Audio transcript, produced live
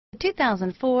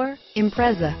2004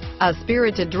 Impreza. A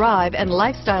spirited drive and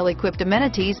lifestyle-equipped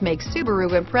amenities make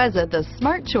Subaru Impreza the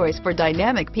smart choice for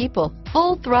dynamic people.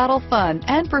 Full throttle fun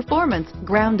and performance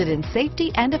grounded in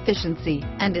safety and efficiency,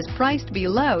 and is priced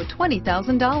below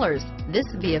 $20,000. This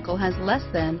vehicle has less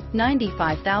than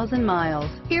 95,000 miles.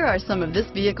 Here are some of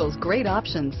this vehicle's great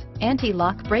options: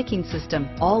 anti-lock braking system,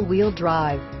 all-wheel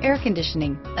drive, air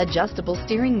conditioning, adjustable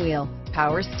steering wheel,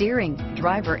 power steering,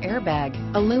 driver airbag,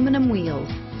 aluminum wheels,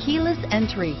 keyless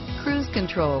entry, cruise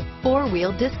control,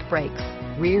 four-wheel disc brakes,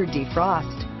 rear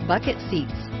defrost, bucket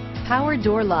seats, power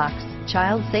door locks,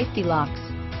 child safety locks,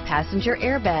 passenger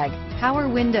airbag, power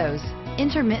windows,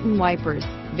 intermittent wipers,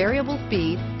 variable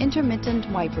speed, intermittent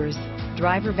wipers,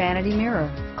 driver vanity mirror,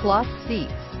 cloth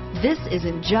seats. This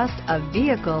isn't just a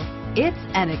vehicle, it's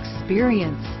an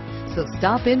experience. So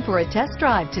stop in for a test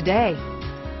drive today.